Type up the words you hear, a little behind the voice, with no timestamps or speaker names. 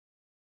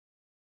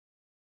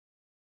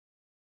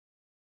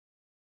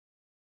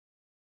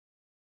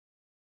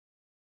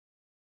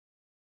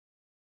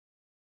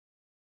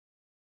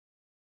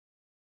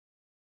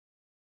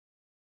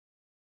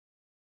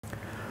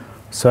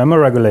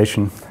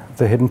Thermoregulation,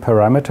 the hidden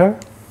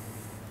parameter,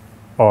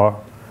 or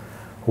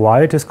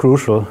why it is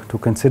crucial to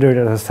consider it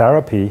as a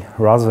therapy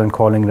rather than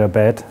calling it a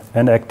bed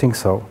and acting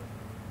so.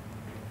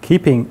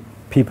 Keeping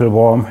people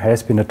warm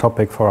has been a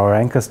topic for our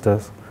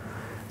ancestors.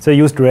 They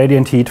used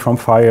radiant heat from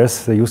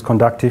fires, they used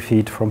conductive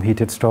heat from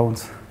heated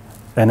stones.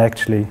 And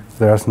actually,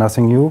 there's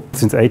nothing new.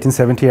 Since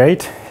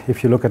 1878,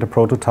 if you look at a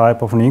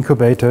prototype of an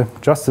incubator,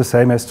 just the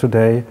same as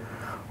today,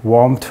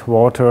 warmed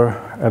water,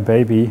 a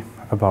baby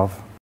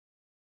above.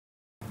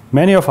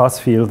 Many of us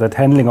feel that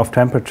handling of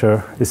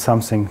temperature is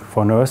something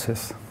for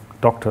nurses.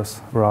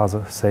 Doctors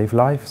rather save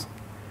lives.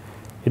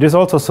 It is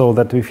also so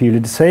that we feel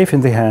it is safe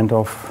in the hand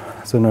of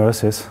the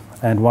nurses,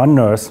 and one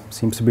nurse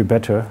seems to be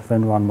better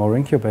than one more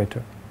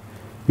incubator.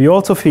 We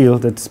also feel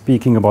that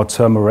speaking about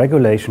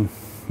thermoregulation,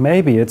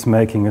 maybe it's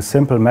making a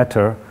simple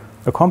matter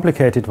a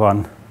complicated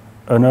one.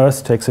 A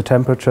nurse takes a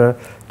temperature,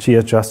 she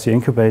adjusts the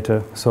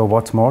incubator, so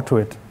what's more to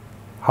it?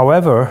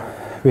 However,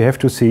 we have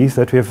to see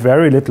that we have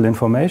very little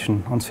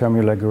information on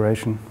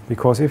thermoregulation,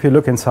 because if you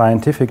look in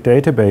scientific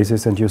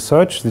databases and you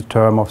search the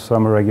term of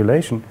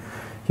thermoregulation,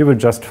 you will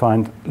just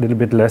find a little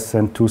bit less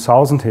than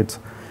 2,000 hits.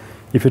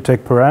 If you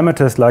take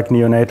parameters like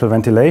neonatal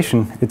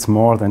ventilation, it's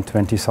more than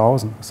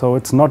 20,000. So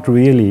it's not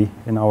really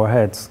in our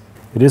heads.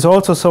 It is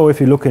also so if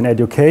you look in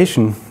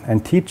education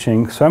and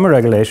teaching,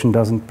 thermoregulation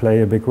doesn't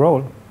play a big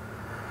role.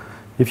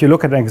 If you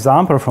look at an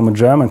example from a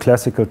German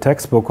classical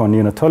textbook on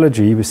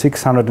neonatology with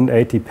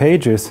 680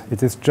 pages,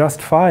 it is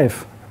just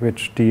 5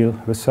 which deal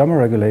with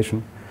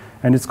thermoregulation.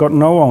 And it's got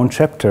no own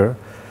chapter.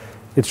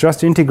 It's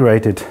just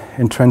integrated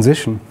in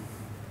transition.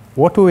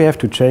 What do we have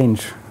to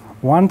change?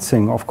 One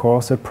thing, of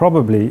course, that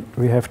probably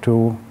we have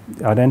to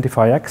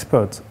identify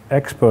experts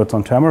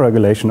on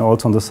thermoregulation,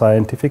 also on the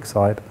scientific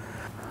side.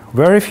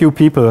 Very few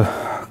people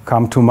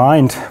come to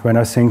mind when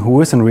I think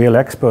who is a real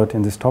expert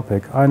in this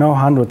topic. I know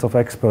hundreds of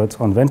experts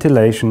on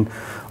ventilation,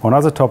 on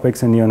other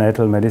topics in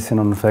neonatal medicine,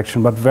 on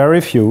infection, but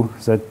very few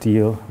that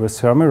deal with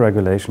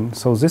thermoregulation.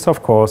 So this,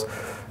 of course,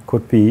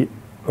 could be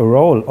a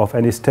role of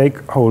any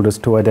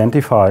stakeholders to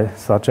identify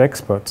such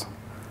experts.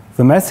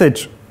 The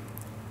message,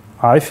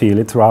 I feel,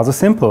 it's rather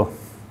simple.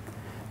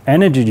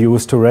 Energy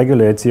used to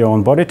regulate the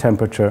own body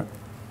temperature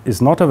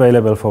is not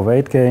available for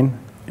weight gain,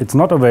 it's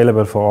not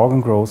available for organ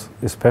growth,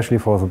 especially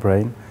for the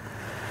brain,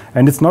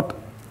 and it's not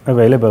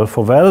available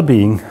for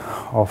well-being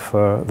of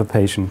the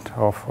patient,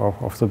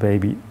 of the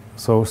baby.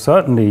 So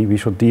certainly we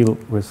should deal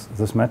with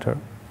this matter.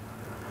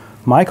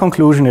 My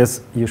conclusion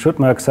is you should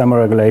make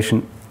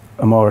thermoregulation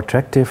a more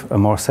attractive, a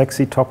more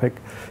sexy topic.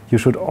 You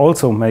should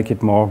also make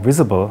it more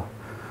visible,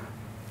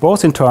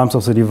 both in terms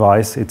of the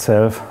device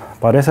itself,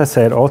 but as I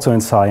said, also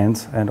in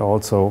science and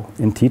also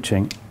in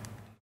teaching.